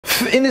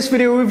In this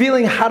video, we're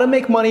revealing how to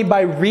make money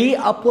by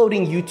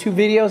re-uploading YouTube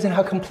videos and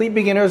how complete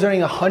beginners are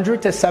earning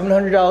 $100 to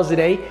 $700 a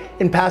day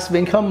in passive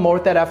income. More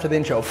with that after the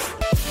intro.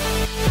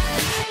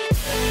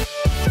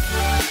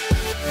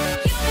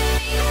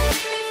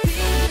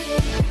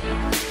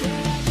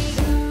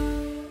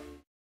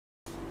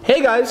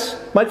 Hey guys,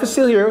 Mike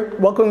Facile here.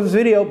 Welcome to this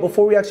video.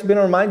 Before we actually begin,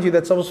 to remind you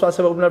that several spots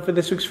have opened up for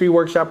this week's free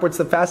workshop where it's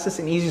the fastest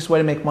and easiest way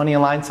to make money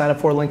online. Sign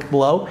up for a link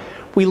below.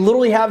 We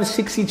literally have a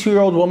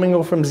 62-year-old woman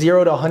go from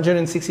 0 to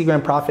 160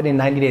 grand profit in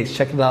 90 days.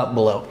 Check it out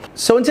below.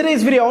 So in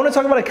today's video, I want to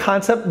talk about a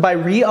concept by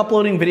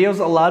re-uploading videos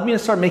allowed me to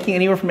start making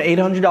anywhere from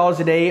 $800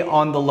 a day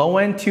on the low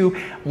end to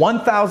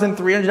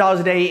 $1,300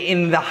 a day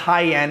in the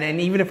high end. And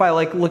even if I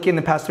look in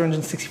the past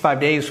 365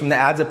 days from the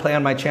ads I play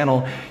on my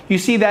channel, you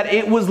see that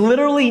it was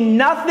literally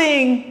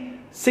nothing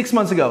 6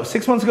 months ago.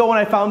 6 months ago when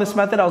I found this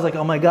method, I was like,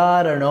 oh my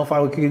God, I don't know if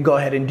I could go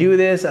ahead and do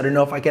this. I don't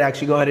know if I could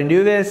actually go ahead and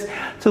do this.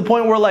 To the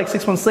point where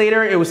 6 months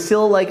later, it was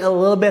still a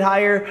little bit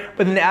higher.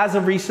 But then as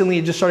of recently,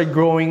 it just started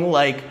growing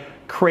like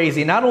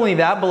crazy. Not only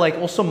that, but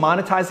also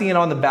monetizing it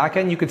on the back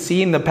end. You could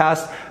see in the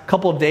past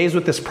couple of days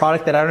with this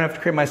product that I don't have to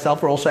create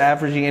myself, we're also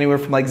averaging anywhere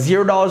from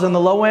 $0 on the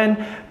low end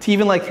to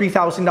even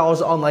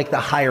 $3,000 on the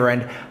higher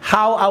end.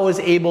 How I was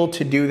able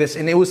to do this,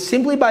 and it was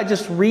simply by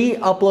just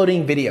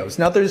re-uploading videos.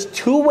 Now there's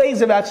two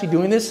ways of actually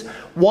doing this.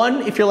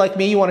 One, if you're like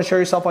me, you want to show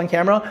yourself on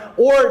camera,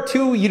 or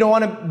two, you don't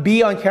want to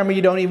be on camera,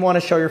 you don't even want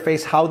to show your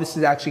face, how this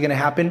is actually going to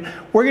happen.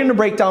 We're going to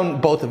break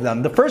down both of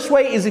them. The first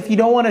way is if you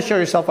don't want to show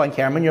yourself on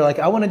camera and you're like,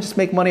 I want to just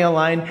make money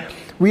online,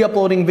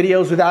 re-uploading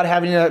videos without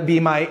having to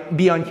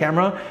be on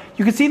camera.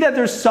 You can see that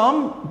there's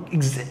some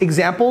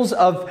examples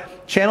of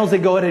channels that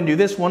go ahead and do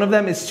this. One of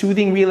them is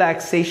soothing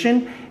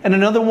relaxation, and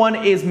another one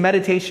is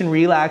meditation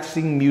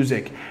relaxing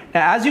music.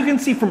 Now, as you can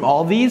see from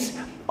all these,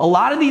 a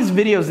lot of these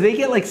videos, they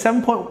get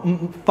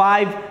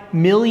 7.5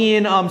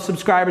 million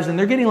subscribers, and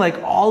they're getting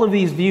all of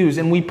these views.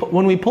 And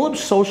when we pull up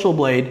Social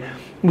Blade,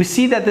 we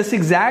see that this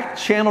exact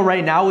channel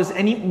right now is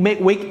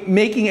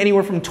making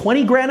anywhere from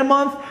 20 grand a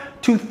month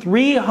to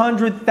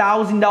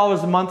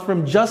 $300,000 a month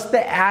from just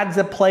the ads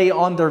that play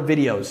on their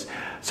videos.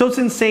 So it's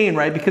insane,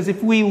 right? Because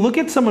if we look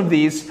at some of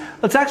these,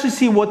 let's actually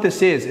see what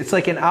this is. It's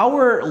an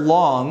hour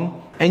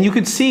long, and you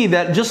could see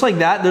that just like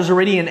that, there's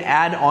already an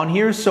ad on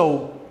here.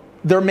 So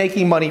they're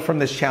making money from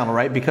this channel,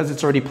 right? Because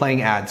it's already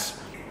playing ads.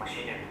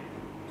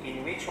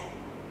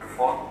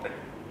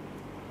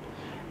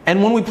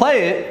 And when we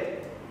play it,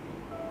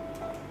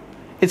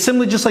 it's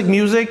simply just like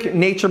music,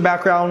 nature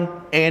background,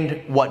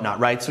 and whatnot,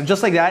 right? So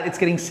just like that, it's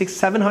getting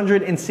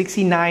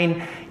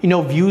 769,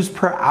 views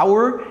per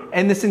hour.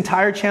 And this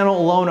entire channel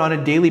alone on a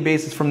daily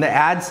basis from the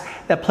ads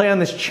that play on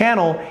this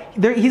channel,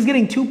 he's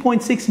getting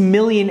 2.6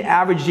 million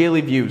average daily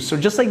views. So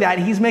just like that,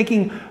 he's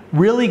making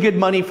really good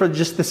money for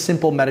just the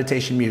simple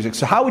meditation music.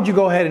 So how would you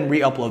go ahead and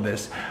re-upload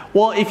this?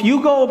 Well, if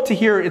you go up to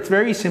here, it's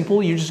very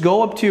simple. You just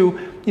go up to,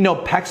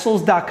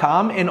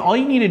 pexels.com, and all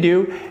you need to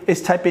do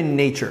is type in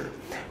nature.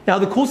 Now,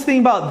 the coolest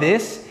thing about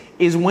this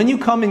is when you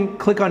come and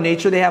click on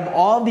nature, they have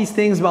all these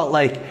things about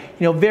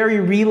very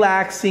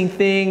relaxing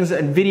things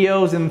and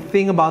videos. And the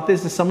thing about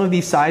this is some of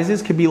these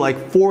sizes could be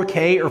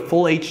 4K or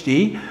full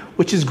HD,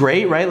 which is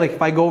great, right?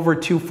 If I go over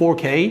to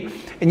 4K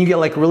and you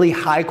get really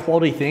high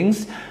quality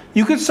things,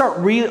 you could start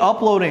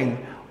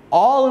re-uploading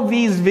all of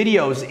these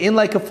videos in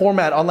a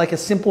format on a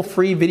simple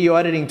free video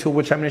editing tool,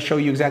 which I'm going to show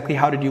you exactly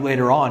how to do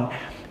later on,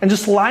 and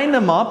just line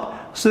them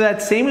up so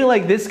that same way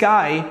this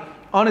guy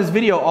on his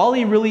video, all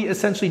he really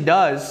essentially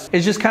does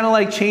is just kind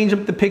of change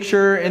up the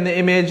picture and the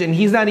image, and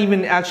he's not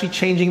even actually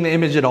changing the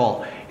image at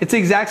all. It's the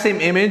exact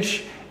same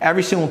image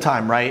every single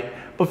time, right?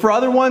 But for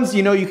other ones,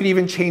 you could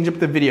even change up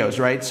the videos,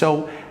 right?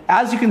 So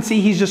as you can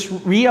see, he's just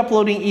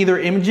re-uploading either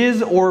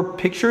images or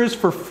pictures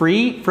for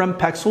free from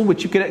Pexel,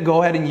 which you could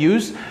go ahead and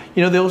use.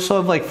 They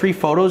also have free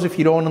photos if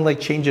you don't want to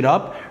change it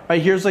up,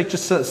 right? Here's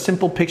just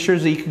simple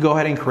pictures that you could go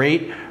ahead and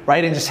create,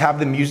 right? And just have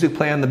the music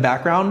play on the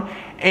background.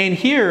 And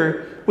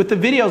here, with the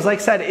videos, like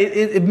I said,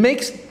 it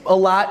makes a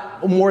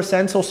lot more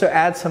sense also to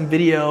add some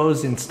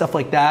videos and stuff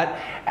like that.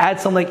 Add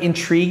some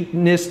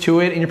intrigueness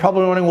to it. And you're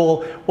probably wondering,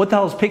 well, what the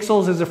hell is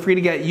Pexels? Is it free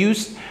to get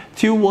used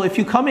to? Well, if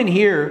you come in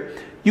here,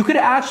 you could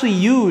actually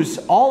use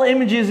all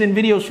images and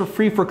videos for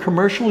free for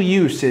commercial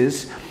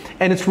uses.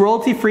 And it's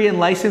royalty free and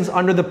licensed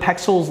under the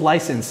Pexels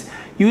license.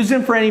 Use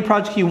them for any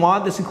project you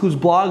want. This includes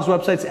blogs,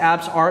 websites,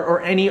 apps, art, or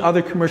any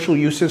other commercial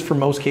uses for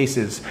most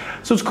cases.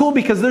 So it's cool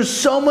because there's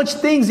so much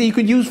things that you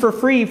could use for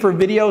free for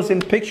videos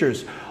and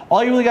pictures.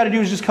 All you really got to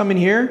do is just come in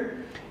here.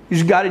 You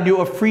just got to do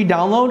a free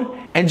download.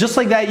 And just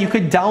like that, you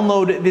could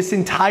download this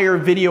entire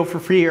video for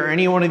free or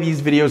any one of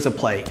these videos that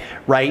play,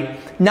 right?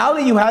 Now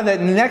that you have that,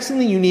 the next thing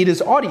that you need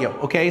is audio,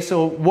 okay?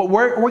 So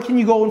where can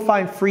you go and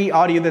find free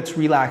audio that's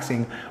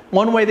relaxing?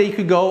 One way that you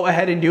could go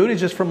ahead and do it is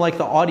just from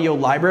the audio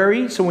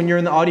library. So when you're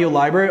in the audio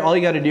library, all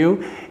you got to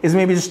do is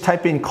maybe just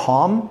type in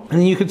calm, and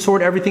then you could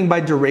sort everything by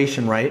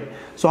duration, right?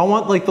 So I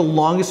want the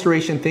longest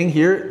duration thing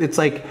here. It's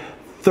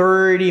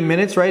 30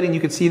 minutes, right? And you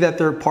can see that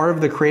they're part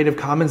of the Creative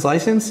Commons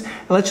license.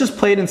 And let's just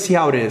play it and see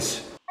how it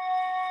is.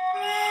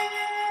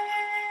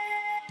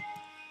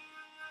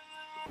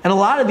 And a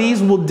lot of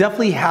these will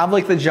definitely have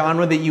like the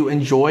genre that you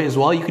enjoy as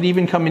well. You could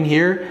even come in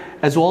here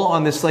as well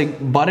on this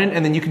like button,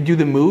 and then you could do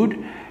the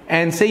mood,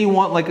 and say you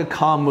want like a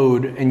calm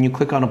mood, and you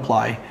click on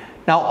apply.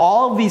 Now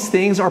all of these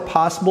things are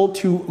possible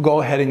to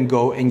go ahead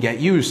and get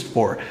used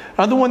for.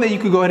 Another one that you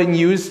could go ahead and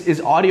use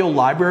is audio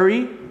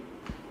library,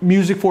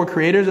 music for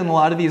creators, and a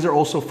lot of these are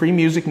also free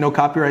music, no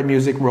copyright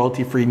music,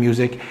 royalty-free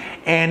music,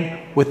 and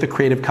with the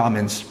Creative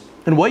Commons.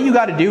 And what you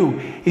gotta do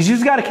is you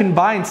just gotta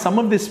combine some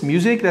of this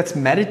music that's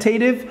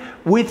meditative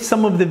with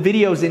some of the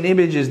videos and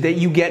images that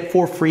you get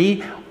for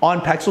free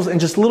on Pexels, and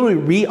just literally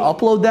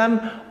re-upload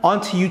them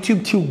onto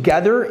YouTube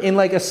together in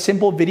like a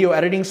simple video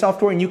editing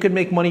software, and you can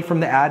make money from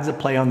the ads that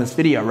play on this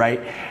video,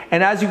 right?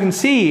 And as you can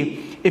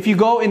see, if you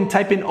go and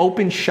type in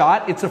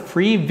OpenShot, it's a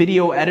free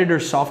video editor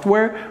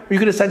software where you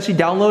can essentially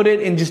download it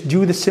and just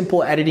do the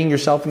simple editing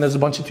yourself, and there's a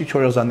bunch of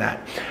tutorials on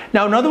that.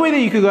 Now, another way that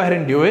you could go ahead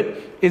and do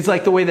it is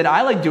like the way that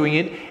I like doing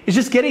it, is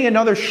just getting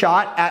another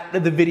shot at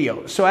the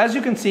video. So as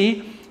you can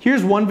see,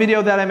 here's one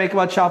video that I make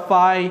about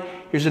Shopify.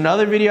 Here's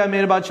another video I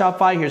made about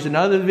Shopify. Here's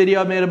another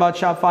video I made about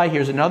Shopify.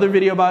 Here's another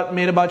video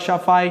made about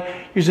Shopify.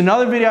 Here's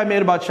another video I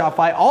made about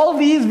Shopify. All of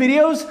these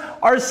videos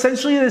are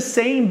essentially the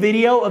same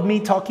video of me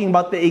talking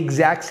about the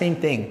exact same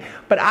thing.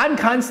 But I'm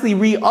constantly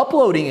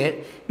re-uploading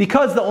it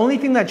because the only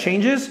thing that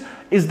changes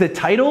is the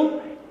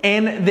title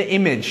and the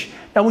image.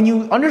 Now, when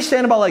you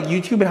understand about like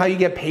YouTube and how you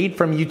get paid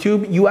from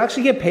YouTube, you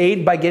actually get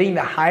paid by getting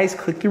the highest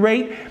click-through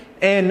rate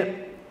and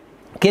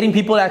getting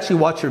people to actually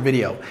watch your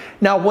video.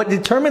 Now, what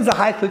determines the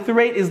high click-through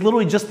rate is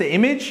literally just the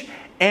image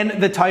and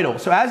the title.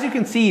 So as you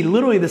can see,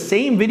 literally the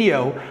same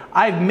video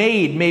I've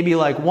made maybe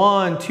like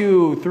 1,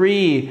 2,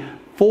 3,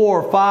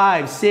 4,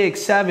 5,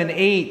 6, 7,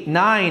 8,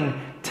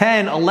 9,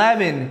 10,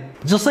 11,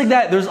 just like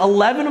that. There's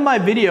 11 of my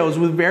videos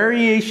with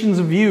variations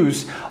of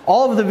views.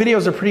 All of the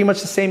videos are pretty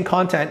much the same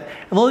content.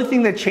 And the only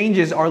thing that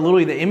changes are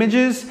literally the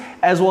images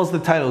as well as the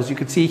titles. You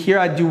can see here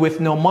I do with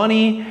no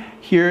money.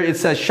 Here it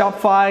says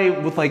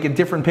Shopify with like a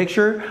different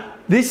picture.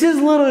 This is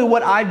literally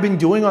what I've been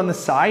doing on the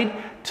side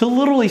to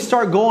literally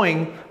start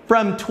going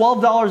from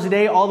 $12 a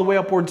day all the way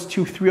upwards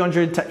to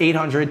 $300 to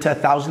 $800 to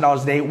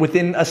 $1,000 a day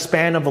within a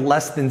span of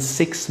less than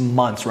 6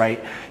 months,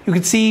 right? You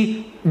could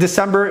see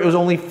December, it was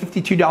only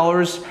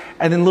 $52,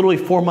 and then literally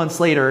 4 months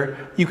later,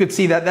 you could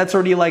see that that's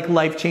already like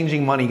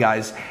life-changing money,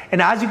 guys.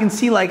 And as you can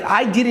see, like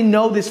I didn't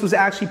know this was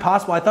actually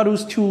possible. I thought it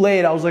was too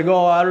late. I was like,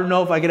 oh, I don't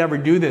know if I could ever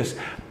do this.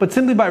 But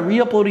simply by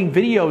re-uploading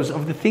videos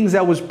of the things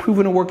that was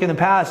proven to work in the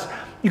past,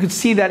 you could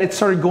see that it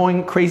started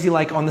going crazy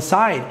like on the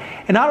side.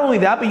 And not only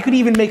that, but you could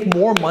even make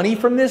more money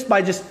from this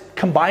by just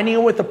combining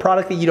it with a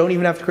product that you don't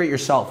even have to create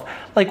yourself.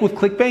 Like with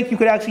ClickBank, you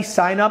could actually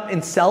sign up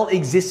and sell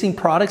existing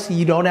products that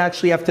you don't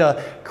actually have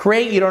to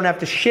create, you don't have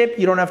to ship,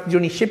 you don't have to do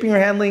any shipping or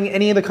handling,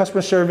 any of the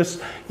customer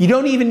service. You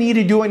don't even need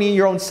to do any of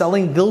your own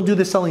selling. They'll do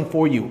the selling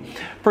for you.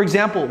 For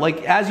example,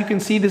 like as you can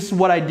see, this is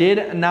what I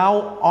did.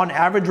 Now on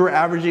average, we're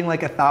averaging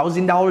like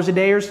 $1,000 a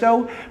day or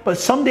so. But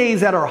some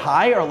days that are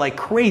high are like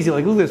crazy.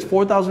 Like look at this,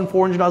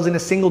 $4,400 in a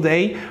single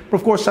day. But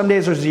of course, some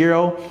days are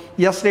zero.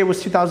 Yesterday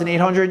was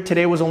 $2,800.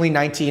 Today was only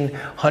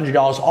 $1,900.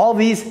 All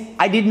these,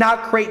 I did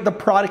not create the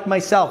product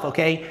myself,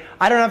 okay?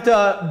 I don't have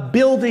to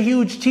build a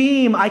huge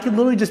team. I can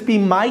literally just be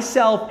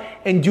myself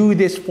and do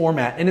this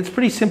format. And it's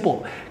pretty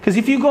simple. Because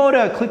if you go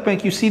to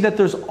ClickBank, you see that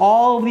there's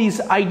all these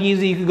ideas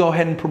that you can go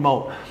ahead and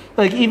promote.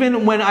 Like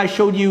even when I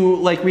showed you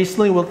like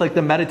recently with like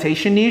the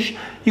meditation niche,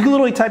 you can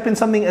literally type in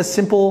something as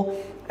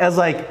simple as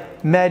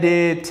like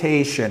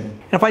meditation.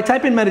 And if I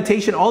type in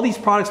meditation, all these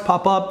products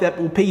pop up that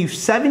will pay you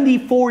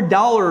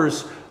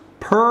 $74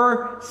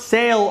 per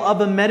sale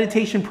of a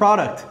meditation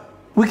product.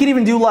 We could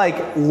even do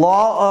like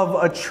law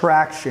of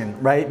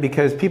attraction, right?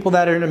 Because people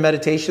that are into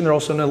meditation, they're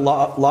also into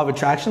law of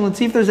attraction. Let's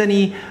see if there's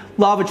any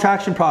law of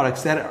attraction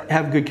products that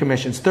have good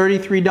commissions.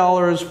 $33,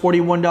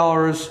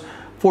 $41,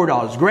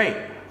 $4. Great.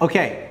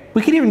 Okay.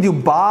 We could even do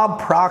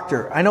Bob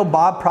Proctor. I know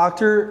Bob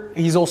Proctor,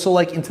 he's also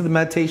like into the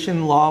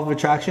meditation law of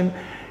attraction.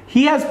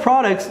 He has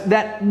products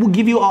that will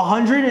give you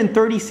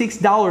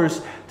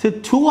 $136 to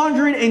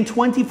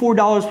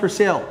 $224 per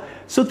sale.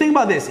 So think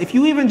about this. If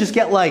you even just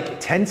get like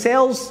 10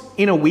 sales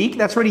in a week,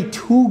 that's already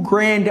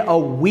 $2,000 a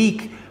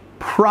week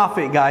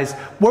profit, guys.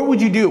 What would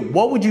you do?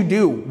 What would you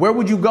do? Where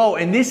would you go?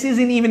 And this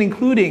isn't even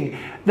including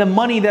the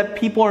money that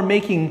people are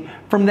making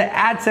from the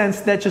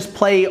AdSense that just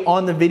play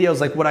on the videos,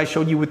 like what I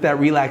showed you with that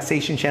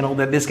relaxation channel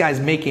that this guy's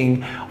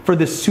making for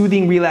the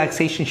soothing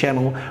relaxation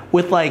channel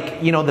with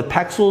like, you know, the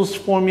Pexels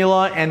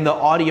formula and the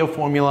audio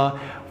formula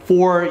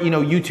for, you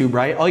know, YouTube,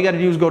 right? All you got to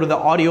do is go to the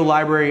audio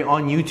library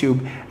on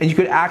YouTube and you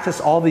could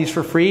access all these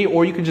for free,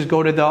 or you could just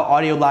go to the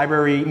audio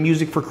library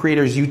music for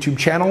creators YouTube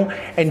channel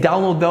and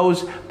download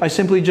those by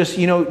simply just,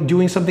 you know,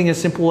 doing something as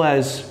simple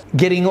as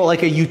getting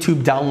like a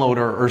YouTube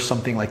downloader or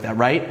something like that,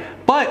 right?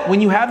 But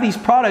when you have these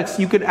products,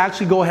 you could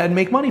actually go ahead and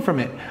make money from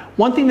it.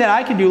 One thing that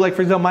I could do, like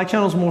for example, my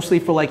channel is mostly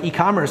for like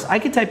e-commerce. I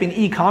could type in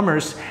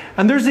e-commerce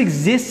and there's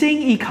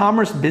existing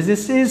e-commerce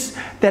businesses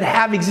that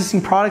have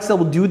existing products that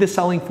will do the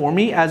selling for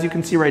me. As you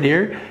can see right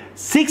here,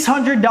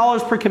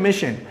 $600 per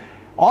commission.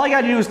 All I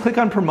gotta do is click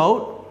on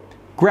promote,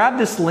 grab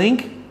this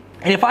link,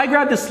 And if I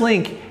grab this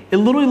link, it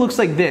literally looks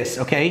like this,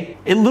 okay?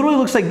 It literally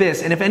looks like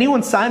this. And if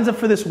anyone signs up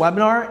for this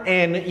webinar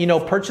and, you know,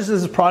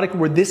 purchases a product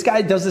where this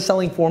guy does the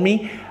selling for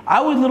me,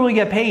 I would literally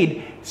get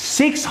paid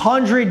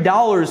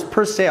 $600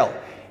 per sale.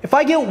 If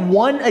I get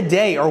one a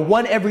day or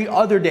one every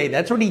other day,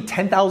 that's already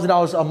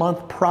 $10,000 a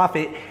month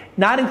profit,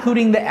 not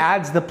including the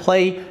ads, the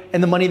play,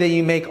 and the money that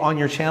you make on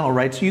your channel,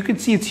 right? So you can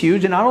see it's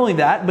huge. And not only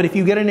that, but if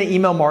you get into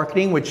email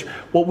marketing, which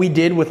what we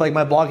did with like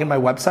my blog and my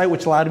website,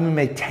 which allowed me to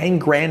make 10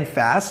 grand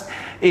fast,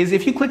 is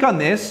if you click on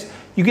this,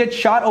 you get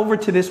shot over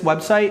to this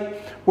website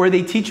where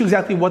they teach you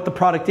exactly what the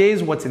product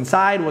is, what's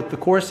inside, what the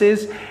course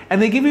is,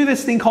 and they give you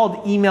this thing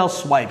called email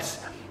swipes.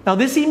 Now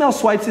this email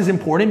swipes is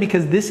important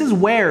because this is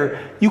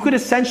where you could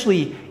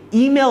essentially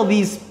email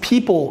these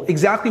people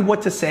exactly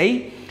what to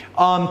say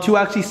to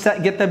actually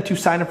get them to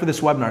sign up for this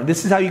webinar.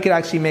 This is how you can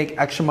actually make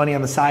extra money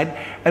on the side.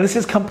 And this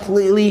is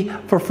completely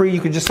for free. You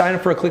can just sign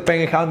up for a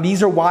ClickBank account.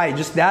 These are why,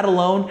 just that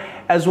alone,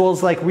 as well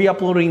as like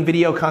re-uploading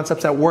video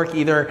concepts at work,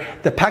 either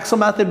the Pexel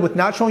method with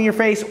not showing your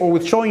face or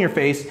with showing your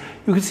face.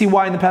 You can see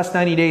why in the past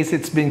 90 days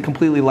it's been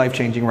completely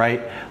life-changing,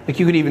 right? Like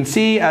you could even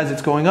see as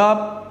it's going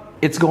up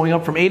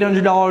from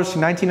 $800 to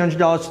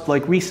 $1,900.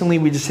 Like recently,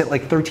 we just hit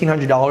like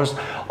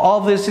 $1,300. All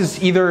of this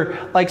is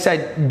either, like I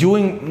said,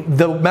 doing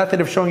the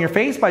method of showing your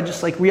face by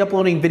just like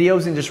re-uploading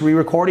videos and just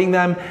re-recording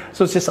them.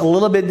 So it's just a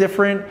little bit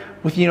different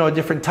with, you know, a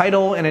different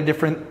title and a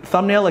different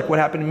thumbnail, like what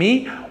happened to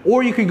me.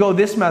 Or you could go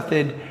this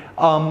method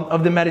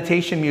of the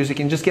meditation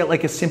music and just get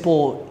like a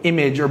simple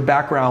image or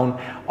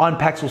background on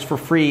Pexels for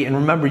free. And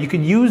remember, you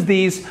could use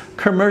these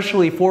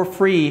commercially for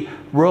free,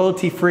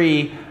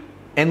 royalty-free,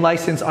 and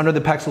license under the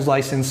Pexels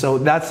license. So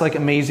that's like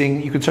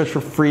amazing. You can search for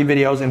free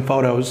videos and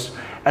photos,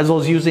 as well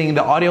as using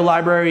the audio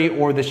library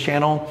or this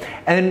channel.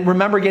 And then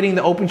remember getting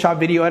the OpenShot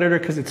video editor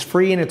because it's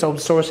free and it's open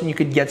source and you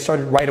could get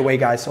started right away,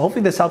 guys. So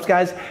hopefully this helps,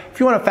 guys. If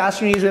you want a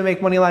faster and easier to make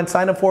money online,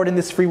 sign up for it in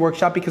this free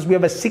workshop because we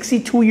have a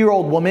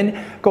 62-year-old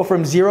woman go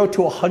from zero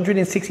to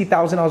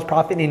 $160,000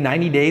 profit in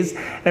 90 days.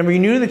 And if you're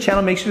new to the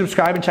channel, make sure to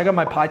subscribe and check out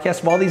my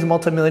podcast of all these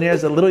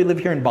multimillionaires that literally live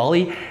here in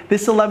Bali.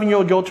 This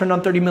 11-year-old girl turned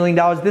on $30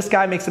 million. This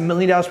guy makes $1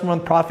 million per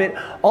month profit.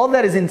 All of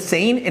that is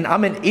insane and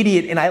I'm an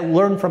idiot and I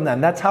learned from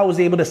them. That's how I was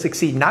able to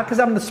succeed. Not because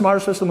I'm the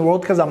smartest person in the world,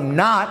 because I'm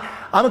not.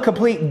 I'm a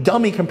complete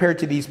dummy compared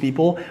to these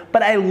people,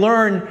 but I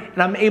learn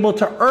and I'm able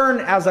to earn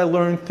as I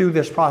learn through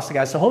this process,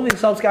 guys. So hopefully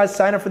this helps, guys.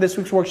 Sign up for this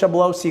week's workshop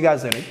below. See you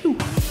guys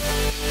later.